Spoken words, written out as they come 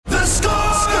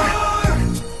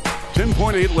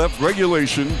2:08 left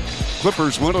regulation.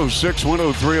 Clippers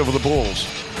 106-103 over the Bulls.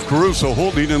 Caruso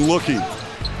holding and looking.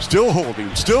 Still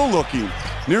holding, still looking.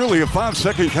 Nearly a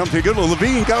 5-second count to go to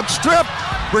LaVine. Got stripped.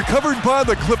 Recovered by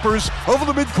the Clippers over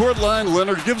the midcourt line.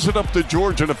 Leonard gives it up to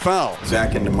George and a foul.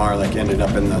 Zach and DeMar ended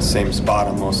up in the same spot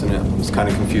almost, and it was kind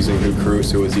of confusing who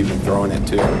Caruso was even throwing it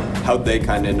to. How'd they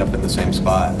kind of end up in the same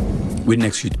spot? We didn't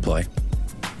execute the play.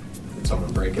 Did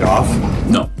someone break it off?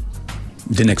 No.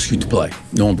 Didn't execute the play.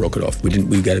 No one broke it off. We didn't.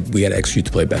 We got to execute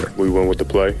the play better. We went with the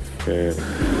play, and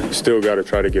still got to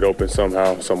try to get open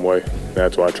somehow, some way.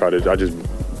 That's why I just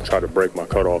try to break my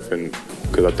cutoff, and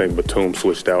because I think Batum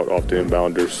switched out off the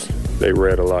inbounders. They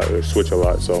read a lot, they switch a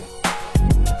lot, so.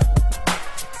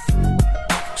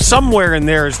 Somewhere in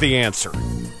there is the answer.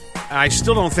 I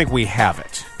still don't think we have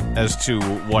it as to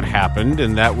what happened,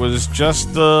 and that was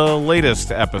just the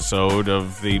latest episode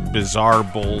of the bizarre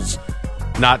Bulls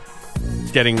not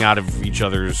getting out of each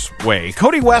other's way.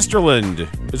 Cody Westerland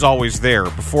is always there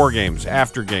before games,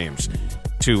 after games,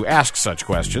 to ask such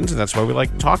questions, and that's why we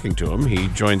like talking to him. He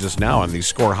joins us now on the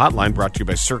Score Hotline, brought to you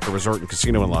by Circa Resort and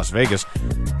Casino in Las Vegas,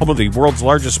 home of the world's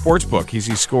largest sports book. He's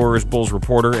the Score's Bulls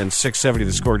reporter and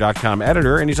 670thescore.com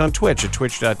editor, and he's on Twitch at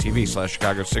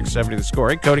twitch.tv/Chicago670thescore.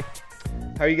 Hey, Cody.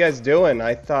 How are you guys doing?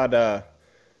 I thought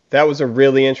that was a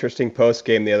really interesting post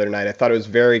game the other night. I thought it was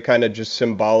very kind of just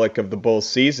symbolic of the Bulls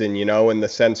season, you know, in the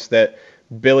sense that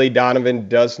Billy Donovan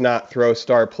does not throw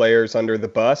star players under the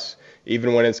bus,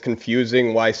 even when it's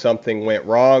confusing why something went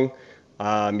wrong.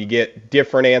 You get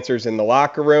different answers in the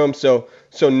locker room. So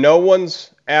no one's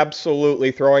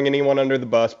absolutely throwing anyone under the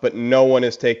bus, but no one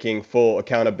is taking full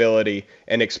accountability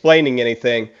and explaining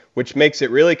anything, which makes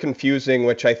it really confusing,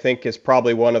 which I think is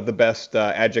probably one of the best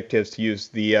adjectives to use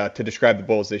to describe the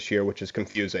Bulls this year, which is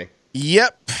confusing.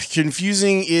 Yep,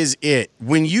 confusing is it.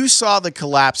 When you saw the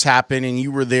collapse happen and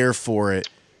you were there for it,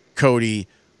 Cody,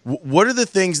 what are the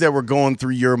things that were going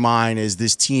through your mind as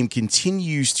this team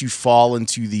continues to fall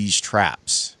into these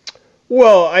traps?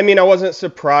 Well, I mean, I wasn't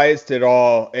surprised at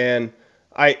all, and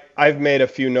I've made a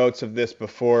few notes of this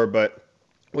before, but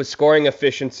with scoring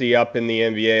efficiency up in the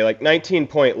NBA, like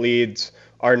 19-point leads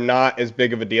are not as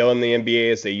big of a deal in the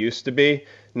NBA as they used to be.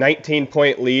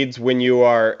 19-point leads when you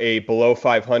are a below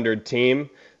 500 team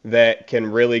that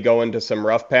can really go into some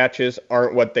rough patches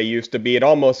aren't what they used to be. It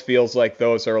almost feels like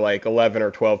those are like 11 or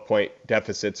 12-point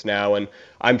deficits now, and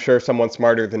I'm sure someone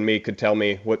smarter than me could tell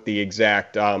me what the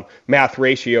exact math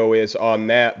ratio is on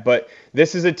that. But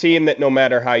this is a team that no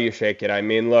matter how you shake it, I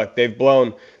mean, look, they've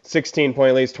blown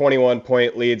 16-point leads,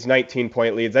 21-point leads,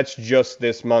 19-point leads. That's just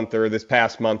this month or this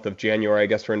past month of January. I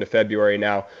guess we're into February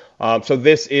now. So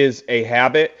this is a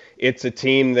habit. It's a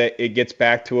team that it gets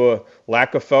back to a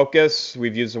lack of focus.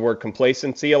 We've used the word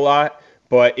complacency a lot,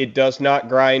 but it does not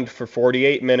grind for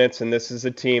 48 minutes, and this is a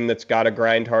team that's got to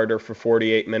grind harder for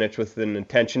 48 minutes with an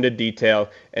attention to detail,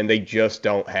 and they just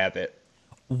don't have it.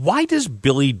 Why does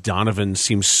Billy Donovan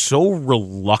seem so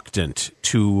reluctant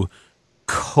to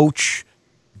coach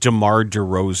DeMar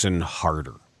DeRozan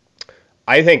harder?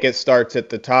 I think it starts at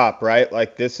the top, right?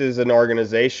 Like, this is an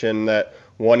organization that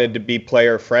wanted to be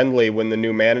player friendly when the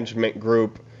new management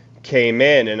group came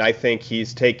in, and I think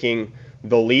he's taking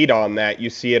the lead on that. You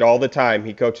see it all the time.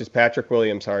 He coaches Patrick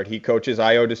Williams hard. He coaches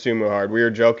Ayo Dosunmu hard. We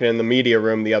were joking in the media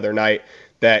room the other night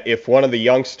that if one of the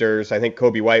youngsters, I think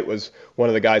Kobe White was one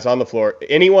of the guys on the floor,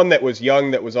 anyone that was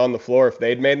young that was on the floor, if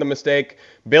they'd made the mistake,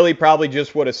 Billy probably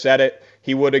just would have said it.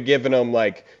 He would have given them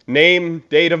like name,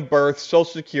 date of birth, social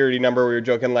security number. We were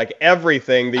joking, like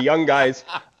everything. The young guys,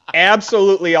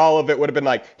 absolutely all of it would have been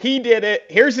like, he did it.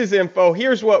 Here's his info.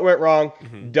 Here's what went wrong.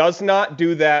 Mm-hmm. Does not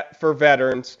do that for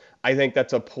veterans. I think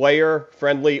that's a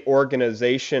player-friendly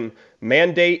organization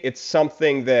mandate. It's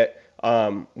something that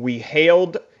we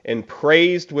hailed and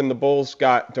praised when the Bulls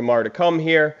got DeMar to come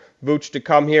here, Vooch to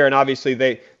come here, and obviously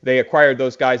they acquired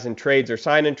those guys in trades or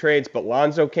sign-in trades, but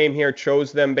Lonzo came here,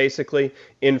 chose them basically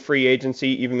in free agency,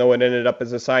 even though it ended up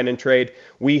as a sign-in trade.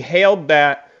 We hailed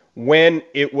that when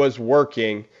it was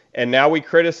working, and now we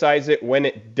criticize it when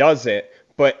it doesn't,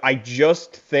 but I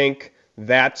just think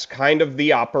that's kind of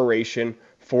the operation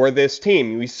for this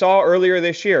team. We saw earlier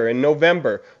this year in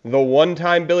November, the one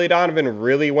time Billy Donovan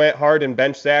really went hard and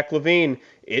benched Zach LaVine,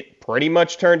 it pretty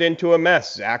much turned into a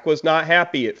mess. Zach was not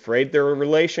happy. It frayed their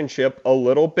relationship a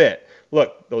little bit.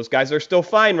 Look, those guys are still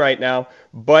fine right now,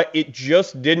 but it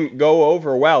just didn't go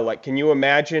over well. Like, can you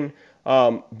imagine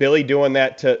Billy doing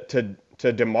that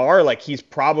to DeMar? Like, he's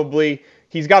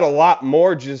got a lot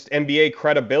more just NBA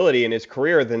credibility in his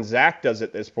career than Zach does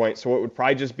at this point, so it would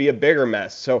probably just be a bigger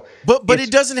mess. So, But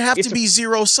it doesn't have to be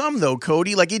zero-sum, though,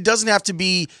 Cody. Like, it doesn't have to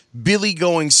be Billy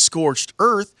going scorched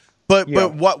earth. But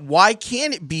why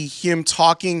can't it be him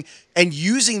talking and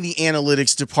using the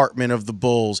analytics department of the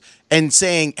Bulls and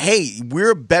saying, "Hey,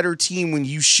 we're a better team when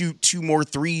you shoot 2 more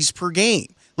threes per game."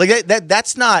 Like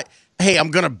that's not, "Hey,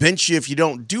 I'm going to bench you if you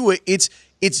don't do it."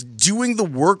 It's doing the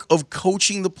work of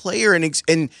coaching the player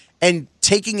and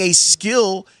taking a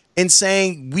skill and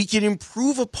saying, "We can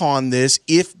improve upon this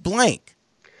if blank."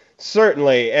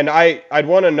 Certainly, and I'd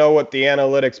want to know what the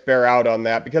analytics bear out on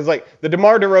that, because like the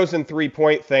DeMar DeRozan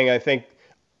 3-point thing, I think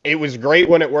it was great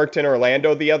when it worked in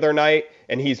Orlando the other night,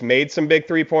 and he's made some big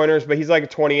 3-pointers, but he's like a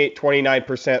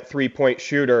 28-29% 3-point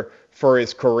shooter for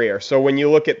his career. So when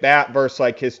you look at that versus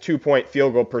like his 2-point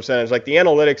field goal percentage, like the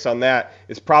analytics on that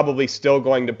is probably still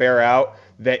going to bear out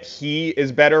that he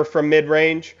is better from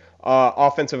mid-range.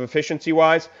 Offensive efficiency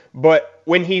wise, but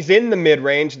when he's in the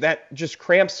mid-range, that just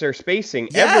cramps their spacing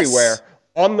everywhere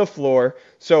on the floor.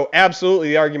 So absolutely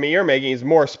the argument you're making is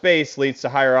more space leads to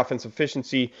higher offensive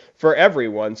efficiency for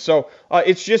everyone. So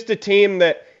it's just a team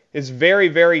that is very,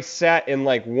 very set in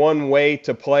like one way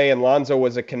to play, and Lonzo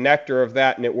was a connector of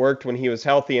that, and it worked when he was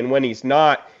healthy, and when he's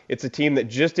not, it's a team that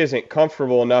just isn't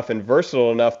comfortable enough and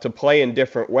versatile enough to play in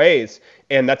different ways.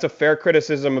 And that's a fair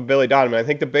criticism of Billy Donovan. I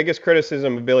think the biggest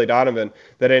criticism of Billy Donovan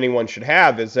that anyone should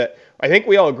have is that I think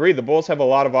we all agree the Bulls have a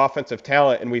lot of offensive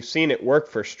talent, and we've seen it work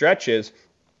for stretches,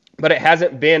 but it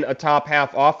hasn't been a top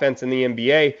half offense in the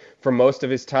NBA for most of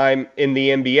his time in the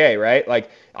NBA, right? Like,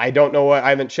 I don't know what, I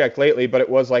haven't checked lately, but it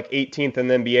was like 18th in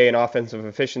the NBA in offensive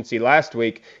efficiency last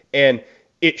week. And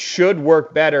it should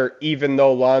work better even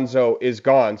though Lonzo is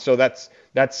gone. So that's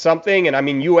something. And I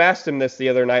mean, you asked him this the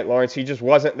other night, Lawrence. He just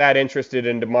wasn't that interested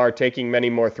in DeMar taking many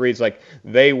more threes. Like,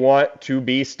 they want to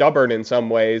be stubborn in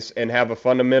some ways and have a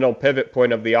fundamental pivot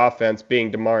point of the offense being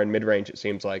DeMar in mid-range, it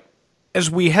seems like. As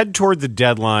we head toward the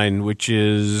deadline, which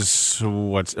is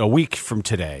a week from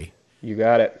today. You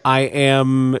got it. I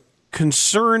am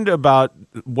concerned about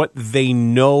what they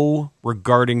know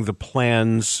regarding the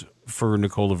plans for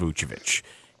Nikola Vucevic.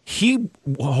 He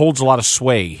holds a lot of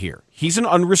sway here. He's an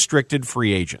unrestricted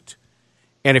free agent.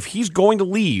 And if he's going to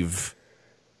leave,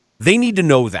 they need to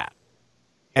know that.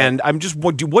 And I'm just,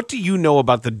 what do you know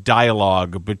about the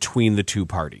dialogue between the two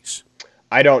parties?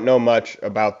 I don't know much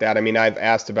about that. I mean, I've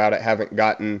asked about it, haven't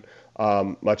gotten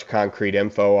much concrete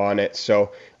info on it.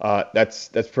 So that's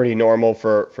pretty normal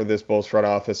for this Bulls front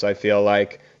office, I feel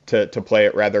like, to play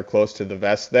it rather close to the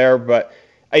vest there. But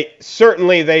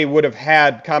certainly they would have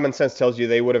had, common sense tells you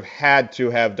they would have had to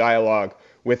have dialogue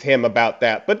with him about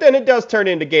that. But then it does turn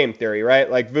into game theory, right?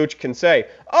 Like Vooch can say,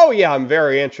 "Oh yeah, I'm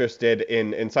very interested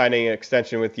in signing an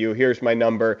extension with you. Here's my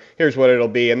number. Here's what it'll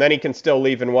be." And then he can still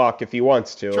leave and walk if he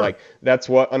wants to. Sure. Like, that's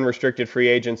what unrestricted free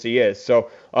agency is.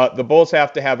 So the Bulls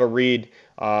have to have a read,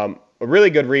 a really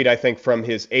good read, I think, from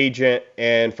his agent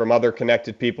and from other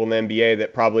connected people in the NBA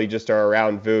that probably just are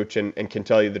around Vooch and can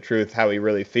tell you the truth, how he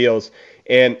really feels.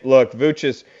 And look,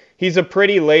 Vooch he's a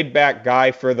pretty laid-back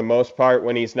guy for the most part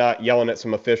when he's not yelling at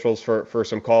some officials for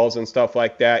some calls and stuff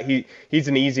like that. He's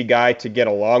an easy guy to get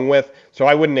along with, so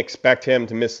I wouldn't expect him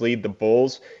to mislead the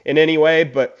Bulls in any way.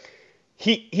 But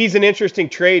he's an interesting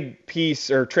trade piece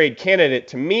or trade candidate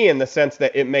to me in the sense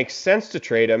that it makes sense to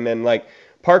trade him. And like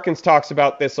Parkins talks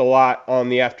about this a lot on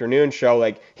the afternoon show.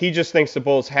 Like, he just thinks the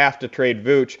Bulls have to trade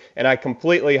Vooch, and I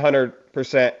completely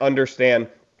 100% understand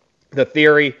the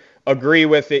theory. Agree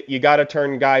with it. You got to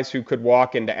turn guys who could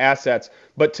walk into assets.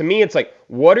 But to me, it's like,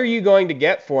 what are you going to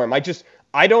get for him?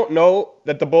 I don't know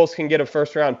that the Bulls can get a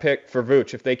first-round pick for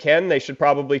Vooch. If they can, they should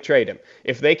probably trade him.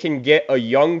 If they can get a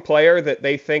young player that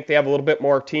they think they have a little bit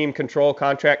more team control,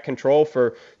 contract control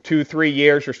for 2-3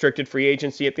 years, restricted free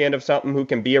agency at the end of something, who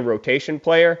can be a rotation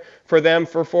player for them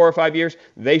for 4 or 5 years,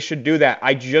 they should do that.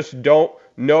 I just don't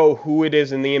know who it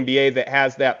is in the NBA that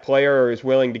has that player or is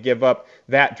willing to give up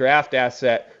that draft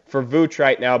asset for Vooch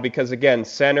right now, because again,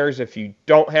 centers, if you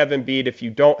don't have Embiid, if you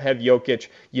don't have Jokic,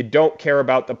 you don't care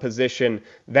about the position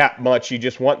that much. You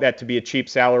just want that to be a cheap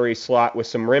salary slot with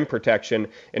some rim protection,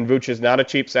 and Vooch is not a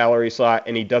cheap salary slot,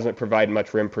 and he doesn't provide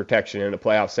much rim protection in a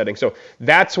playoff setting. So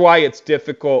that's why it's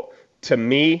difficult to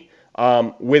me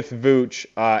with Vooch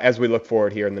as we look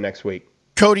forward here in the next week.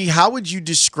 Cody, how would you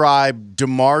describe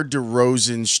DeMar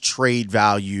DeRozan's trade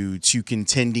value to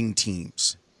contending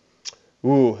teams?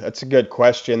 Ooh, that's a good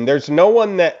question. There's no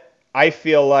one that I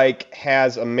feel like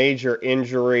has a major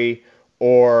injury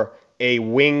or a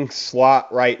wing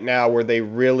slot right now where they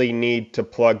really need to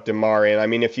plug DeMar in. I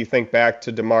mean, if you think back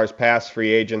to DeMar's past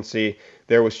free agency,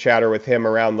 there was chatter with him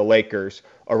around the Lakers,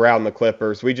 around the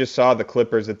Clippers. We just saw the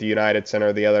Clippers at the United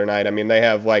Center the other night. I mean, they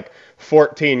have like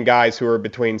 14 guys who are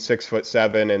between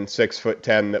 6'7" and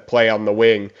 6'10" that play on the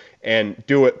wing and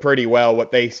do it pretty well.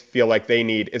 What they feel like they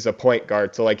need is a point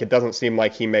guard. So like, it doesn't seem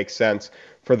like he makes sense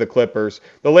for the Clippers.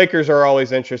 The Lakers are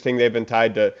always interesting. They've been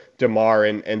tied to DeMar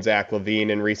and Zach LaVine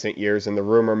in recent years in the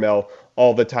rumor mill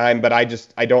all the time. But I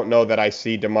don't know that I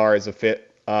see DeMar as a fit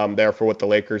there for what the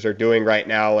Lakers are doing right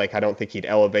now. Like, I don't think he'd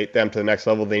elevate them to the next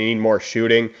level. They need more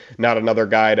shooting, not another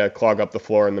guy to clog up the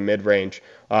floor in the mid-range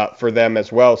for them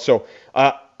as well. So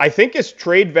I think his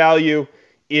trade value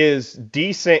is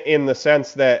decent in the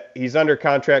sense that he's under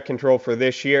contract control for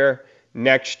this year.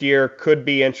 Next year, could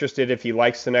be interested if he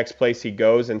likes the next place he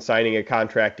goes in signing a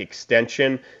contract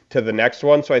extension to the next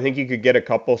one. So I think you could get a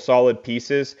couple solid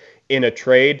pieces in a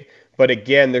trade. But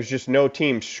again, there's just no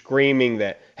team screaming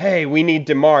that, hey, we need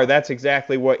DeMar. That's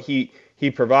exactly what he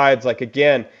provides. Like,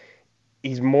 again,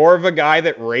 he's more of a guy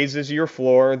that raises your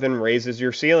floor than raises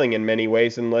your ceiling in many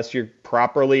ways, unless you're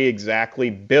properly exactly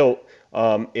built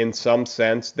in some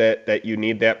sense that you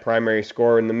need that primary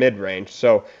scorer in the mid-range.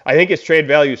 So I think his trade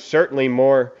value is certainly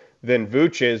more than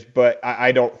Vooch's, but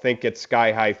I don't think it's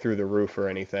sky high through the roof or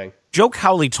anything. Joe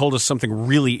Cowley told us something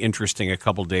really interesting a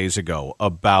couple days ago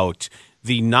about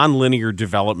the nonlinear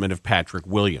development of Patrick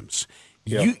Williams.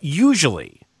 Yep.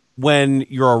 Usually, when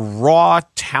you're a raw,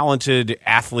 talented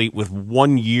athlete with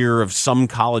 1 year of some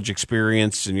college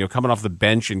experience and coming off the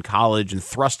bench in college and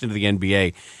thrust into the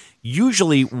NBA,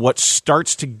 usually what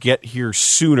starts to get here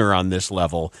sooner on this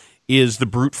level is the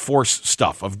brute force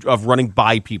stuff of running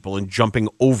by people and jumping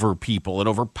over people and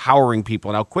overpowering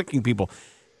people and outquicking people.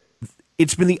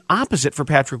 It's been the opposite for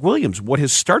Patrick Williams. What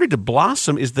has started to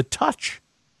blossom is the touch.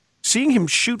 Seeing him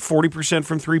shoot 40%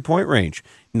 from three-point range,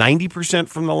 90%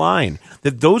 from the line,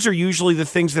 those are usually the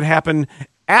things that happen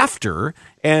after,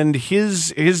 and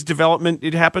his development,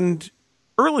 it happened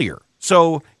earlier.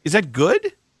 So is that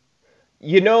good?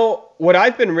 What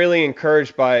I've been really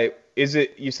encouraged by, is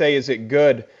it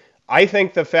good? I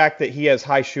think the fact that he has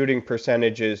high shooting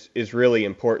percentages is really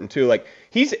important too. Like,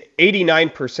 he's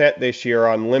 89% this year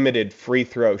on limited free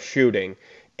throw shooting.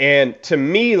 And to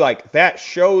me, like, that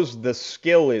shows the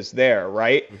skill is there,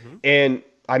 right? Mm-hmm. And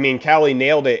I mean, Cowley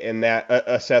nailed it in that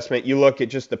assessment. You look at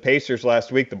just the Pacers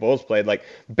last week, the Bulls played, like,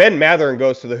 Ben Mathurin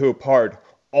goes to the hoop hard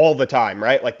all the time,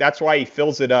 right? Like, that's why he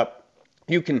fills it up.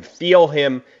 You can feel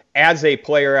him as a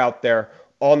player out there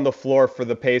on the floor for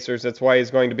the Pacers. That's why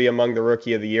he's going to be among the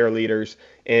Rookie of the Year leaders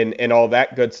and all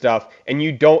that good stuff. And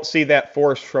you don't see that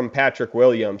force from Patrick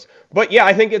Williams. But yeah,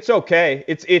 I think it's okay.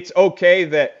 It's okay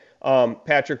that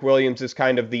Patrick Williams is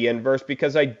kind of the inverse,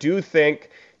 because I do think,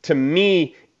 to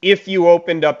me, if you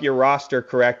opened up your roster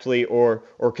correctly or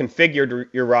configured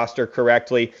your roster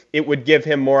correctly, it would give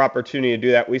him more opportunity to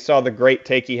do that. We saw the great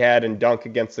take he had and dunk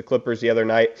against the Clippers the other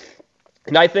night.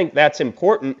 And I think that's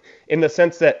important in the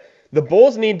sense that the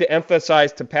Bulls need to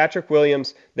emphasize to Patrick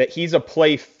Williams that he's a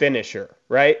play finisher,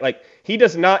 right? Like, he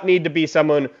does not need to be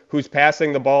someone who's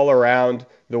passing the ball around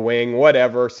the wing,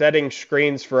 whatever, setting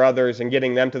screens for others and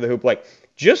getting them to the hoop. Like,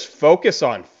 just focus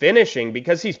on finishing,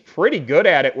 because he's pretty good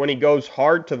at it when he goes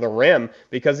hard to the rim,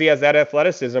 because he has that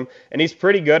athleticism, and he's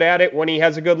pretty good at it when he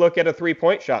has a good look at a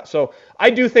three-point shot. So I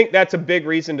do think that's a big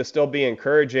reason to still be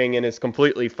encouraging, and is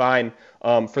completely fine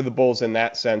for the Bulls in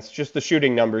that sense. Just the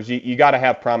shooting numbers, you got to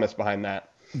have promise behind that.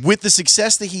 With the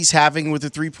success that he's having with the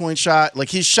three-point shot, like,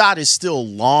 his shot is still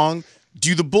long.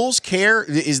 Do the Bulls care?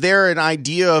 Is there an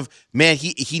idea of, man,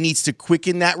 he needs to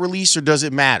quicken that release, or does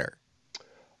it matter?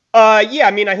 Yeah,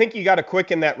 I mean, I think you got to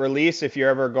quicken that release if you're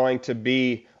ever going to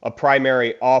be a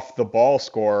primary off-the-ball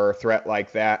scorer or threat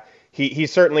like that. He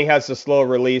certainly has the slow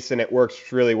release, and it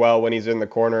works really well when he's in the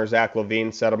corner. Zach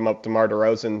LaVine set him up, DeMar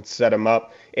DeRozan set him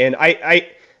up. And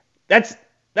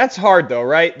that's hard, though,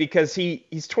 right? Because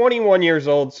he's 21 years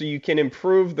old, so you can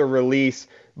improve the release,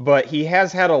 but he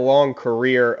has had a long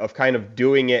career of kind of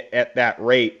doing it at that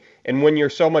rate. And when you're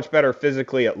so much better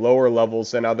physically at lower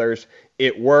levels than others,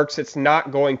 it works. It's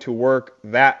not going to work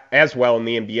that as well in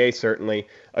the NBA, certainly,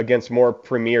 against more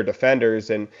premier defenders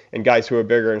and guys who are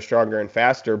bigger and stronger and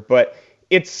faster. But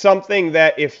it's something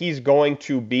that if he's going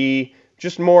to be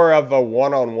just more of a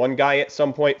one-on-one guy at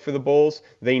some point for the Bulls,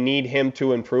 they need him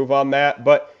to improve on that.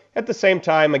 But at the same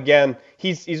time, again,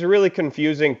 he's a really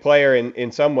confusing player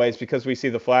in some ways, because we see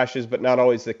the flashes but not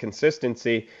always the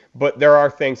consistency. But there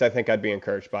are things I think I'd be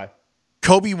encouraged by.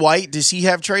 Coby White, does he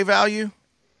have trade value?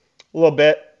 A little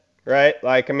bit, right?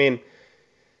 Like, I mean,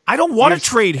 I don't want to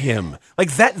trade him.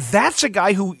 Like, that's a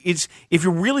guy who is, if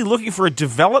you're really looking for a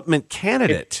development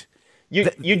candidate,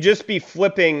 you'd just be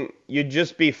flipping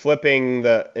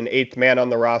an eighth man on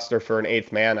the roster for an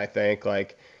eighth man. I think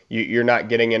like you're not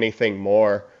getting anything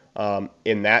more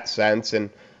in that sense. And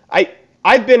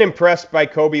I've been impressed by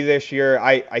Kobe this year.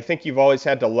 I think you've always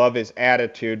had to love his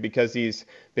attitude because he's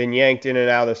been yanked in and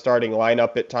out of the starting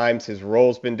lineup at times. His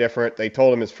role's been different. They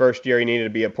told him his first year he needed to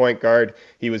be a point guard.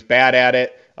 He was bad at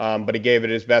it, but he gave it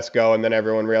his best go, and then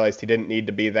everyone realized he didn't need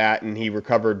to be that, and he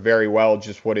recovered very well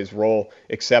just what his role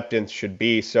acceptance should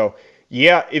be. So,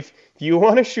 yeah, if you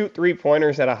want to shoot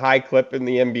three-pointers at a high clip in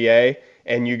the NBA,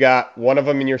 and you got one of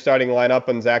them in your starting lineup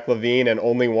on Zach LaVine and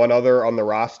only one other on the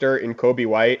roster in Kobe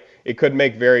White, it could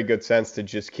make very good sense to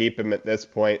just keep him at this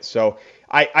point. So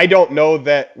I don't know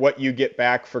that what you get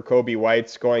back for Kobe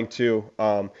White's going to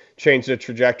change the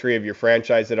trajectory of your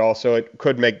franchise at all. So it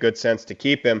could make good sense to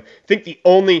keep him. I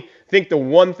think the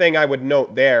one thing I would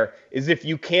note there is if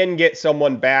you can get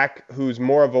someone back who's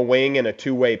more of a wing and a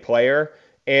two-way player,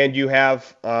 and you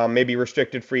have maybe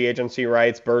restricted free agency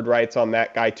rights, bird rights on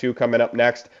that guy too coming up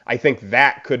next, I think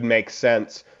that could make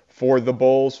sense for the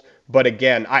Bulls. But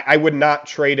again, I would not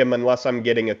trade him unless I'm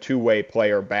getting a two-way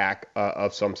player back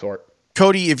of some sort.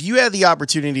 Cody, if you had the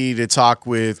opportunity to talk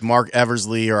with Mark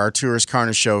Eversley or Arturas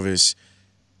Karnisovas,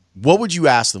 what would you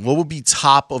ask them? What would be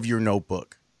top of your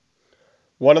notebook?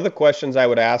 One of the questions I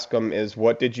would ask them is,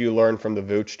 what did you learn from the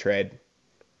Vooch trade?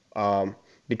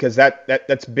 Because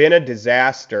that's been a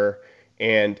disaster,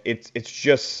 and it's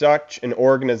just such an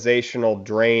organizational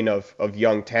drain of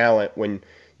young talent when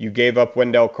you gave up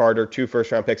Wendell Carter, 2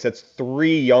 first-round picks. That's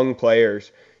 3 young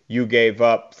players you gave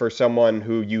up for someone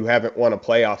who you haven't won a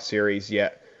playoff series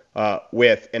yet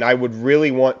with. And I would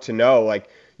really want to know, like,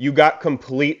 you got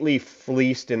completely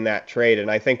fleeced in that trade, and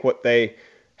I think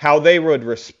how they would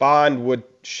respond would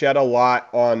shed a lot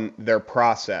on their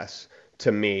process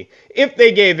to me. If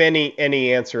they gave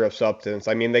any answer of substance,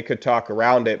 I mean, they could talk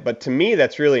around it, but to me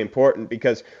that's really important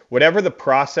because whatever the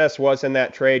process was in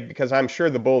that trade, because I'm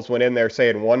sure the Bulls went in there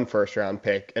saying 1 first-round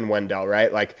pick and Wendell,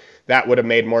 right? Like, that would have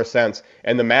made more sense,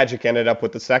 and the Magic ended up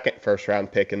with the 2nd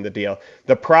first-round pick in the deal.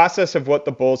 The process of what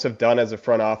the Bulls have done as a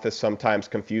front office sometimes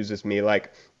confuses me.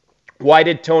 Like, why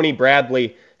did Tony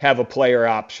Bradley have a player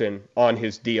option on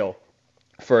his deal,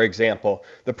 for example?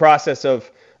 The process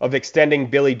of extending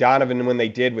Billy Donovan when they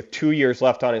did with 2 years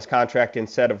left on his contract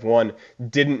instead of 1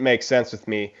 didn't make sense with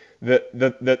me.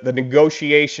 The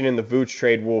negotiation in the Vooch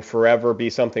trade will forever be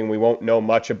something we won't know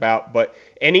much about, but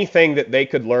anything that they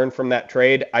could learn from that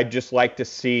trade, I'd just like to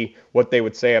see what they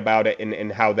would say about it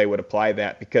and how they would apply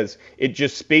that, because it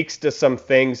just speaks to some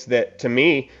things that, to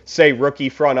me, say rookie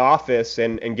front office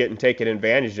and getting taken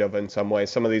advantage of in some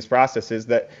ways. Some of these processes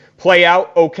that play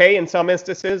out okay in some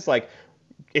instances, like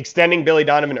extending Billy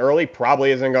Donovan early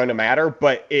probably isn't going to matter,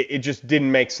 but it just didn't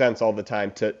make sense all the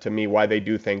time to me why they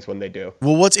do things when they do.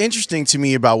 Well, what's interesting to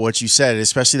me about what you said,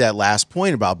 especially that last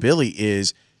point about Billy,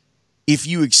 is if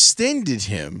you extended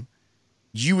him,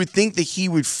 you would think that he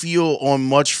would feel on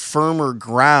much firmer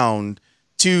ground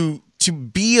to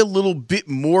be a little bit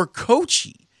more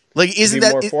coachy. Like, isn't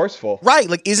that more forceful? Right.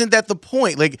 Like, isn't that the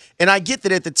point? Like, and I get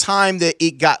that at the time that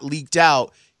it got leaked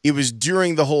out, it was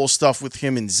during the whole stuff with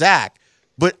him and Zach.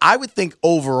 But I would think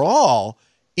overall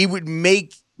it would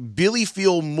make Billy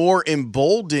feel more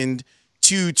emboldened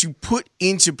to put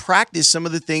into practice some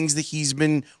of the things that he's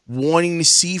been wanting to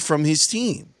see from his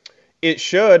team. It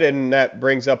should, and that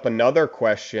brings up another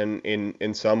question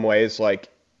in some ways, like,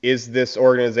 is this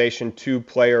organization too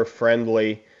player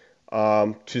friendly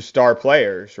to star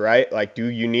players, right? Like, do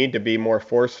you need to be more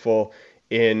forceful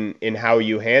in how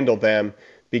you handle them?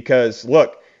 Because,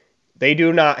 look, they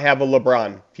do not have a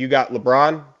LeBron. If you got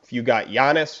LeBron, if you got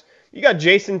Giannis, you got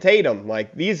Jason Tatum,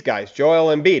 like these guys,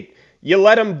 Joel Embiid, you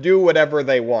let them do whatever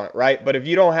they want, right? But if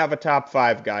you don't have a top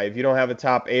 5 guy, if you don't have a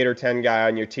top 8 or 10 guy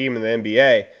on your team in the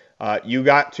NBA, you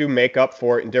got to make up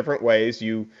for it in different ways.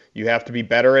 You have to be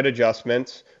better at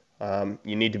adjustments.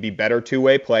 You need to be better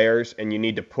two-way players, and you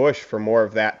need to push for more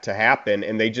of that to happen,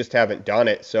 and they just haven't done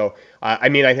it. So, I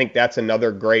think that's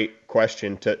another great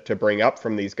question to bring up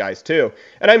from these guys, too.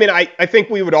 And, I think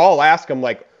we would all ask them,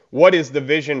 like, what is the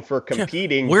vision for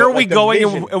competing? Where are we going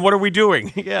and what are we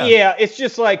doing? Yeah, it's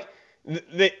just like,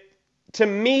 to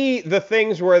me, the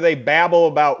things where they babble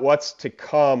about what's to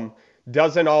come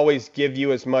doesn't always give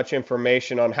you as much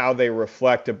information on how they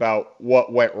reflect about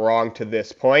what went wrong to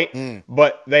this point,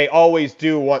 but they always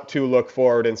do want to look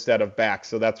forward instead of back,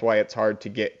 so that's why it's hard to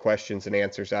get questions and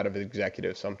answers out of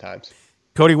executives sometimes.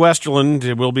 Cody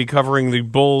Westerland will be covering the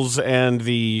Bulls and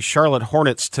the Charlotte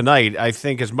Hornets tonight. I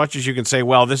think as much as you can say,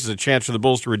 well, this is a chance for the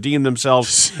Bulls to redeem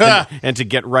themselves and to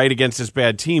get right against this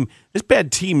bad team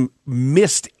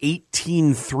missed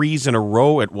 18 threes in a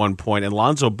row at one point, and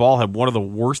Lonzo Ball had one of the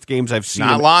worst games I've seen.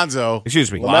 Not Lonzo.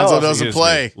 Excuse me. Lonzo doesn't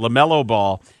play. LaMelo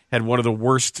Ball had one of the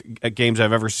worst games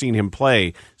I've ever seen him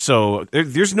play. So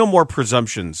there's no more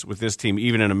presumptions with this team,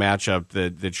 even in a matchup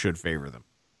that should favor them.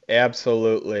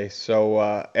 Absolutely.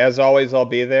 So, as always, I'll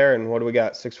be there. And what do we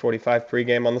got? 6:45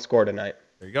 pregame on the Score tonight.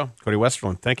 There you go. Cody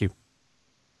Westerland, thank you.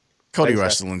 Cody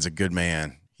Westerland's a good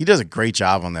man. He does a great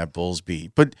job on that Bulls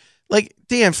beat. But, like,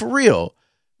 Dan, for real,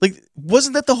 like,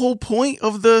 wasn't that the whole point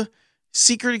of the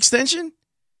secret extension?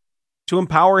 To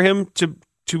empower him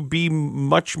to be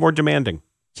much more demanding.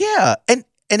 Yeah. And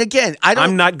again,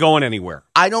 I'm not going anywhere.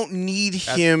 I don't need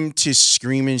him to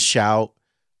scream and shout.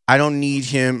 I don't need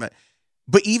him.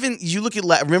 But even you look at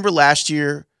remember last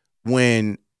year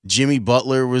when Jimmy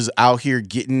Butler was out here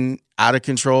getting out of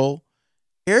control?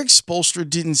 Eric Spoelstra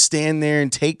didn't stand there and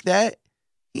take that.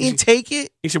 He didn't take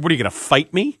it. He said, "What are you going to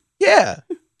fight me?" Yeah.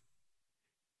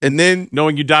 And then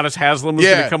knowing Udonis Haslem was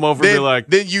going to come over and be like,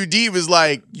 then UD was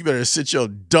like, "You better sit your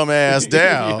dumb ass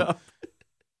down." Yeah.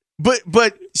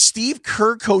 But Steve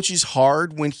Kerr coaches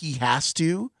hard when he has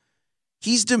to.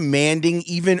 He's demanding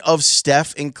even of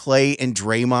Steph and Clay and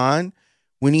Draymond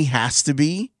when he has to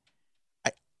be.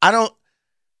 I don't.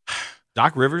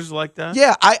 Doc Rivers like that?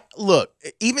 Yeah,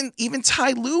 even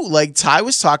Ty Lue, like Ty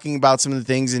was talking about some of the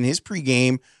things in his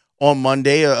pregame on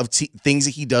Monday of things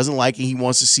that he doesn't like and he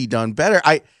wants to see done better.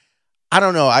 I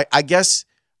don't know. I guess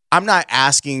I'm not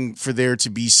asking for there to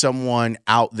be someone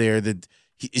out there that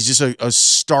is just a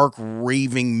stark,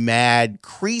 raving, mad,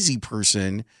 crazy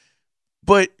person,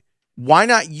 but why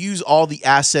not use all the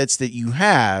assets that you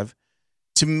have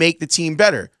to make the team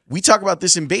better? We talk about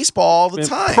this in baseball all the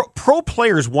time. Pro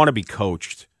players want to be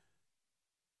coached.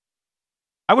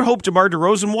 I would hope DeMar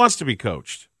DeRozan wants to be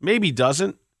coached. Maybe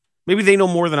doesn't. Maybe they know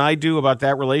more than I do about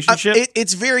that relationship.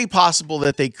 It's very possible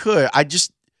that they could.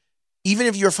 Even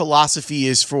if your philosophy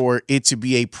is for it to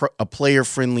be a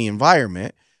player-friendly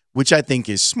environment, which I think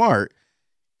is smart,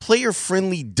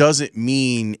 player-friendly doesn't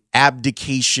mean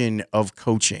abdication of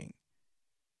coaching.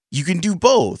 You can do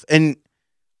both. And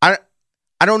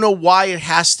I don't know why it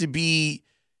has to be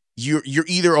you're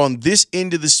either on this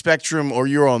end of the spectrum or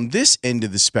you're on this end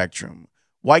of the spectrum.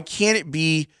 Why can't it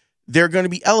be there are going to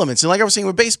be elements? And like I was saying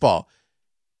with baseball,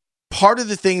 part of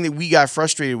the thing that we got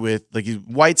frustrated with, like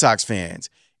White Sox fans,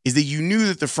 is that you knew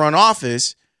that the front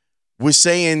office was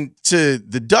saying to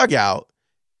the dugout,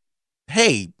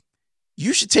 hey,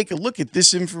 you should take a look at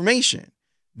this information.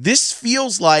 This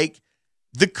feels like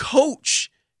the coach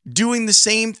doing the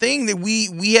same thing that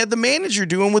we had the manager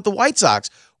doing with the White Sox,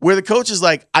 where the coach is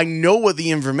like, I know what the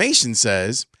information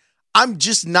says. I'm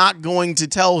just not going to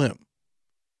tell him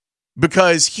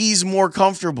because he's more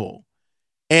comfortable.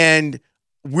 And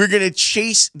we're going to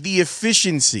chase the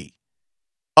efficiency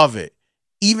of it,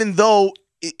 even though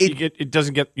it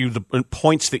doesn't get you the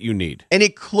points that you need. And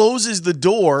it closes the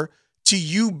door to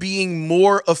you being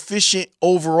more efficient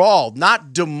overall,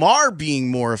 not DeMar being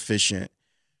more efficient.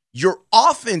 Your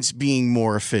offense being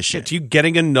more efficient. It's you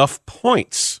getting enough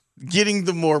points. Getting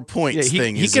the more points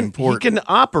thing is important. He can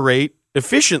operate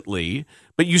efficiently,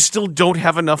 but you still don't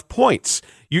have enough points.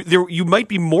 You might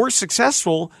be more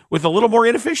successful with a little more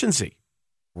inefficiency.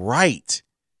 Right.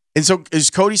 And so is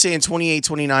Cody saying 28,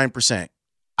 29%?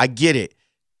 I get it.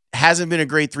 Hasn't been a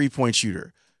great three-point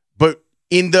shooter. But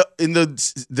in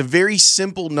the very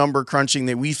simple number crunching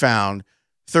that we found,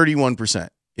 31%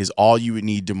 is all you would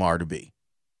need DeMar to be.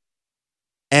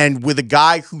 And with a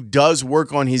guy who does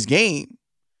work on his game,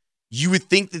 you would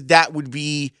think that would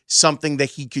be something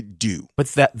that he could do. But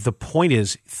the point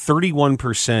is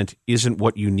 31% isn't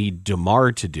what you need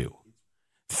DeMar to do.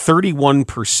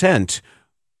 31%,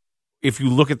 if you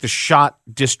look at the shot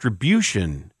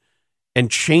distribution and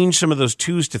change some of those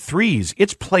 2s to 3s,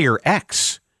 it's player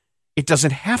X. It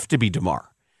doesn't have to be DeMar.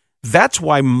 That's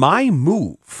why my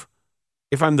move,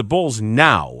 if I'm the Bulls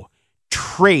now,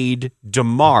 trade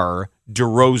DeMar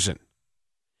DeRozan.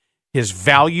 His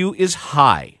value is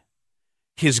high.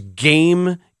 His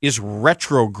game is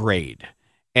retrograde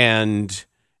and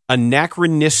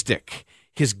anachronistic.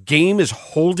 His game is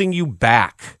holding you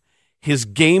back. His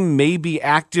game may be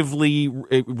actively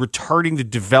retarding the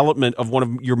development of one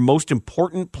of your most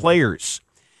important players.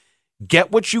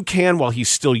 Get what you can while he's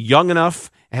still young enough,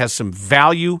 has some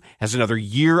value, has another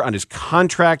year on his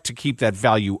contract to keep that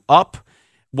value up.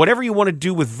 Whatever you want to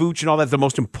do with Vooch and all that, the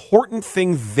most important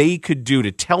thing they could do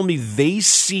to tell me they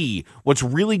see what's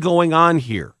really going on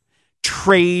here,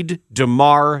 trade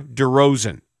DeMar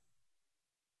DeRozan.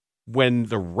 When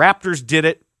the Raptors did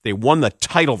it, they won the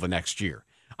title the next year.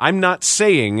 I'm not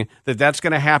saying that that's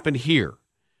going to happen here,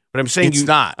 but I'm saying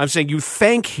not. I'm saying you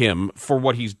thank him for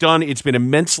what he's done. It's been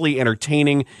immensely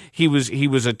entertaining. He was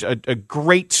a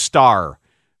great star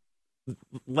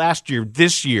last year,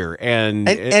 this year, and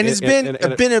has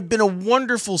been a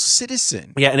wonderful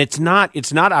citizen. Yeah, and it's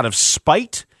not out of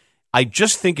spite. I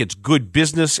just think it's good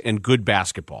business and good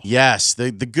basketball. Yes,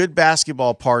 the good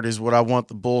basketball part is what I want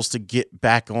the Bulls to get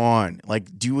back on,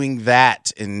 like doing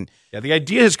that. And yeah, the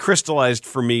idea has crystallized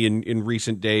for me in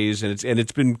recent days, and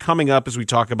it's been coming up as we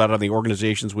talk about it on the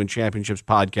Organizations Win Championships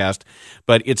podcast.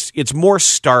 But it's more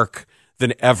stark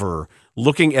than ever.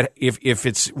 Looking at if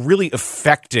it's really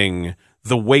affecting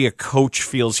the way a coach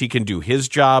feels he can do his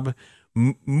job,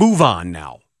 move on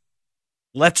now.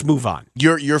 Let's move on.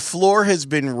 Your floor has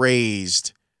been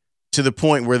raised to the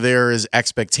point where there is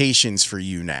expectations for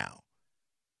you now.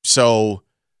 So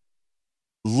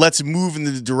let's move in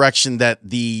the direction that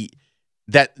the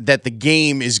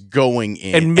game is going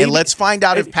in. And let's find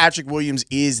out if Patrick Williams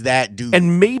is that dude.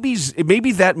 And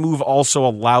maybe that move also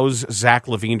allows Zach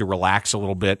LaVine to relax a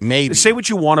little bit. Maybe. Say what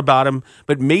you want about him,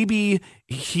 but maybe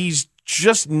he's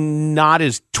just not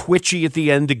as twitchy at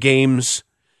the end of games.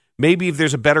 Maybe if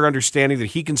there's a better understanding that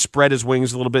he can spread his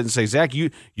wings a little bit and say, Zach,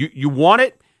 you want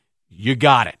it, you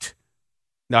got it.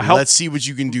 Now let's see what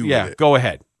you can do with it. Go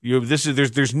ahead.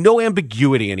 There's no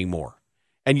ambiguity anymore.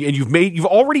 And you've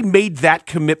already made that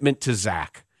commitment to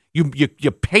Zach. You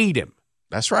paid him.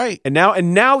 That's right. And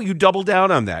now you double down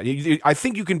on that. I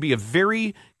think you can be a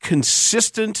very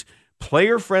consistent,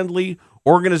 player-friendly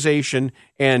organization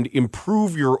and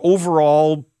improve your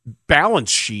overall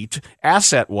balance sheet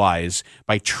asset-wise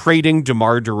by trading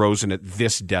DeMar DeRozan at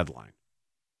this deadline.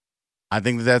 I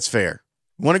think that's fair.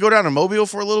 Want to go down to Mobile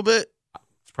for a little bit?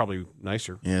 It's probably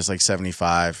nicer. Yeah, it's like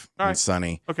 75 and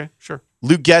sunny. Okay, sure.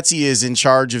 Luke Getsy is in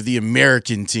charge of the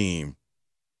American team.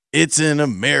 It's an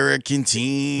American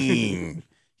team.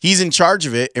 He's in charge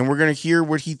of it, and we're going to hear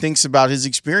what he thinks about his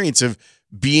experience of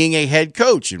being a head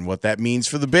coach and what that means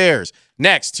for the Bears.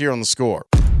 Next, here on The Score.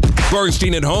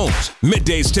 Bernstein and Holmes,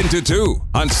 middays 10 to 2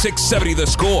 on 670 The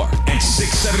Score and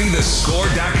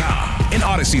 670thescore.com. An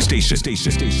Odyssey station.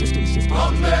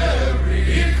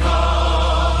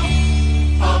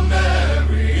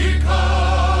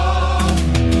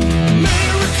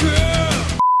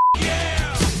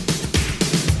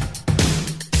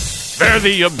 They're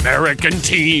the American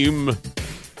team.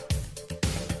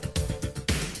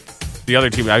 The other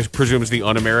team, I presume, is the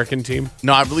un-American team?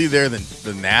 No, I believe they're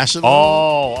the national.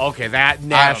 Oh, okay, that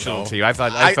national team. I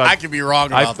thought I could be wrong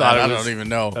about that. I don't even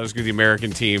know. That was the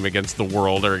American team against the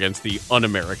world or against the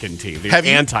un-American team, the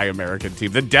anti-American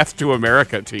team, the Death to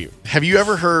America team. Have you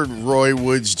ever heard Roy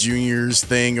Woods Jr.'s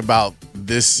thing about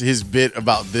this, his bit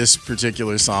about this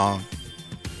particular song?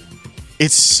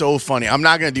 It's so funny. I'm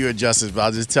not going to do it justice, but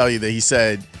I'll just tell you that he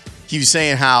was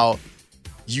saying how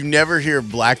you never hear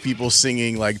black people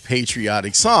singing like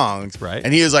patriotic songs. Right.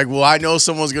 And he was like, well, I know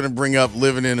someone's going to bring up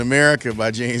Living in America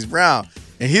by James Brown.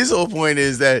 And his whole point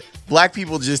is that black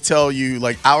people just tell you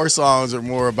like our songs are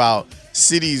more about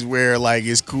cities where like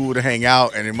it's cool to hang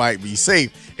out and it might be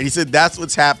safe. And he said that's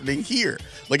what's happening here.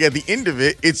 Like at the end of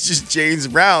it, it's just James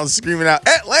Brown screaming out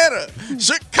Atlanta,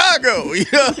 Chicago. You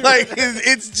know, like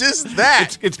it's just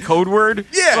that. It's code word.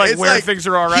 Yeah, it's where things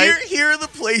are all right. Here are the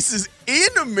places in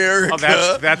America.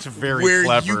 Oh, that's very where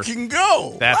clever. You can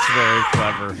go. That's very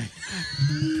clever.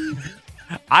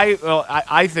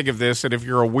 I think of this, and if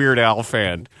you're a Weird Al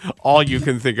fan, all you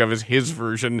can think of is his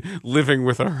version, "Living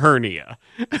with a Hernia."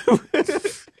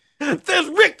 There's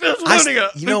hernia.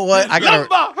 You know what? I gotta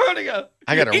write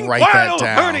that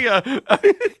down. Hernia.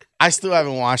 I still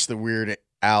haven't watched the Weird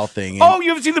Al thing. Oh, you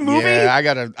haven't seen the movie? Yeah, I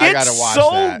gotta watch that. It's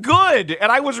so good,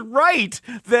 and I was right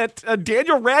that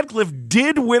Daniel Radcliffe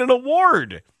did win an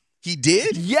award. He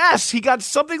did? Yes, he got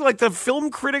something like the Film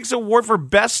Critics Award for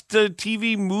Best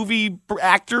TV Movie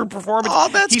Actor Performance. Oh,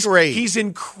 that's great. He's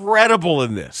incredible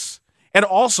in this, and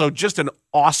also just an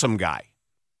awesome guy.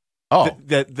 Oh,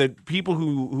 the people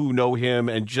who know him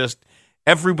and just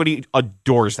everybody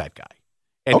adores that guy.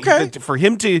 And okay. For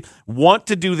him to want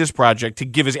to do this project, to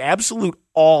give his absolute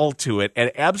all to it,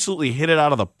 and absolutely hit it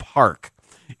out of the park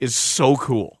is so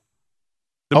cool.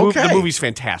 The movie's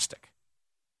fantastic.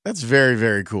 That's very,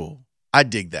 very cool. I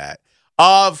dig that.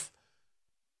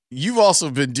 You've also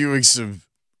been doing some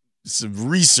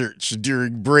research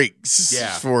during breaks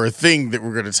for a thing that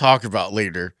we're going to talk about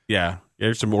later. Yeah.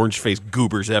 There's some orange-faced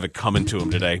goobers that have it coming to him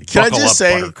today. Can Buckle I just up,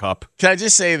 say, Buttercup. Can I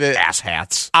just say that ass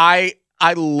hats? I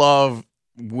love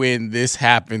when this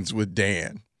happens with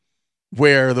Dan,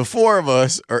 where the four of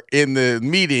us are in the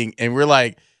meeting and we're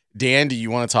like, Dan, do you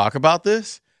want to talk about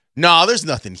this? No, there's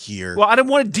nothing here. Well, I don't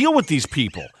want to deal with these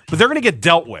people, but they're going to get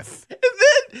dealt with. And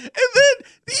then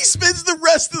he spends the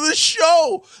rest of the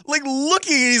show like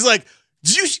looking, and he's like,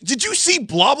 did you see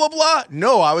blah, blah, blah?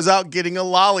 No, I was out getting a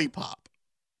lollipop.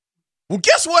 Well,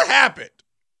 guess what happened?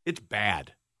 It's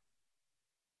bad.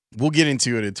 We'll get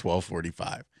into it at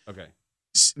 12:45. Okay.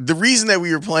 The reason that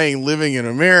we were playing Living in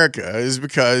America is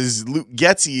because Luke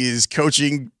Getsy is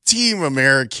coaching Team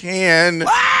American.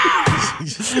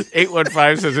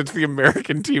 815 says it's the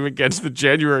American team against the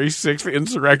January 6th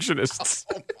insurrectionists.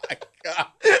 Oh, my God.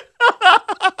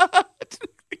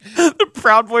 The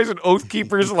Proud Boys and Oath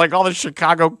Keepers, like all the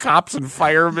Chicago cops and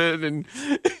firemen. And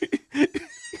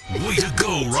way to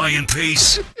go, Ryan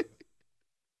Pace.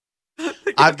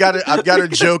 I've got a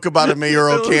joke about a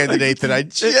mayoral candidate that I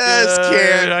just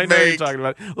can't I know make. what you're talking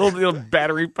about. Little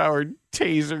battery-powered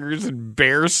tasers and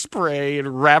bear spray and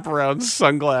wraparound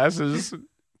sunglasses.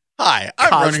 Hi,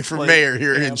 I'm running for mayor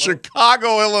here in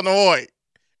Chicago, Illinois,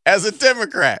 as a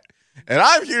Democrat. And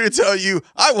I'm here to tell you,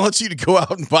 I want you to go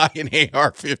out and buy an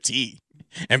AR-15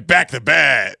 and back the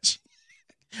badge.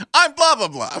 I'm blah, blah,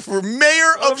 blah for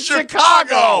mayor of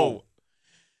Chicago.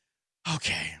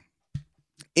 Okay.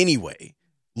 Anyway,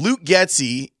 Luke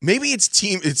Getsy, maybe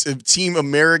it's a Team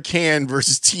American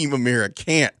versus Team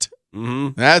Americant.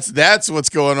 Mm-hmm. That's what's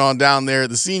going on down there at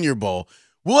the Senior Bowl.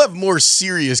 We'll have more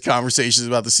serious conversations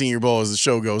about the Senior Bowl as the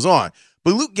show goes on.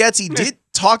 But Luke Getsy did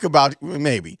talk about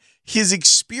maybe his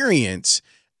experience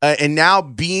and now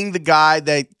being the guy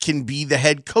that can be the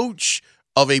head coach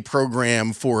of a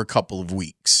program for a couple of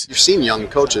weeks. You've seen young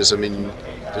coaches. I mean,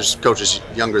 there's coaches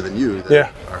younger than you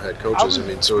that are head coaches. I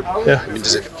mean, so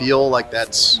does it feel like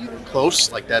that's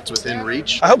close, like that's within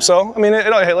reach? I hope so. I mean,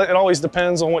 it always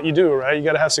depends on what you do, right? You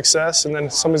got to have success, and then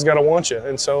somebody's got to want you.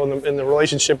 And so in the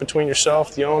relationship between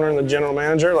yourself, the owner, and the general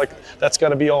manager, like that's got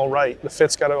to be all right. The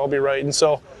fit's got to all be right. And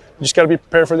so you just got to be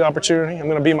prepared for the opportunity. I'm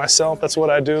going to be myself. That's what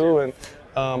I do. And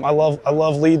I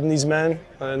love leading these men,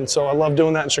 and so I love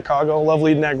doing that in Chicago. I love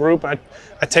leading that group. I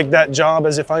take that job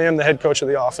as if I am the head coach of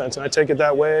the offense, and I take it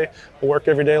that way. I work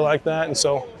every day like that, and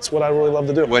so it's what I really love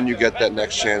to do. When you get that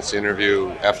next chance to interview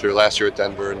after last year at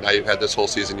Denver, and now you've had this whole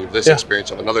season, you have this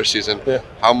experience of another season,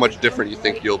 how much different you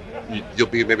think you'll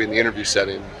be maybe in the interview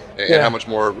setting, and how much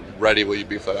more ready will you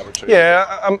be for that opportunity?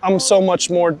 Yeah, I'm so much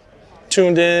more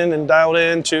tuned in and dialed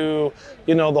in to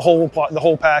the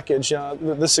whole package.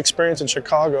 This experience in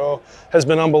Chicago has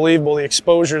been unbelievable. The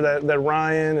exposure that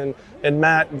Ryan and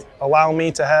Matt allow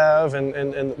me to have, and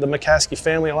the McCaskey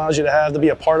family allows you to have, to be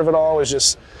a part of it all, is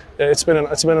just it's been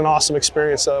an awesome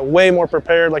experience. Way more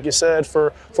prepared, like you said,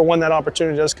 for when that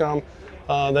opportunity does come.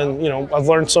 Then I've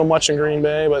learned so much in Green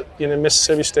Bay, but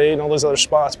Mississippi State and all those other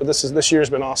spots. But this year's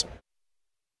been awesome.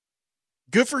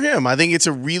 Good for him. I think it's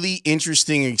a really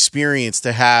interesting experience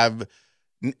to have,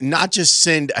 not just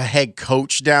send a head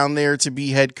coach down there to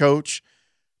be head coach,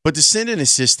 but to send an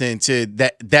assistant to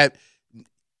that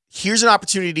here's an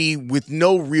opportunity with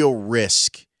no real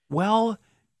risk. Well,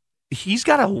 he's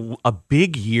got a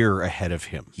big year ahead of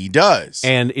him. He does.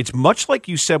 And it's much like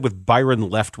you said with Byron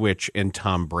Leftwich and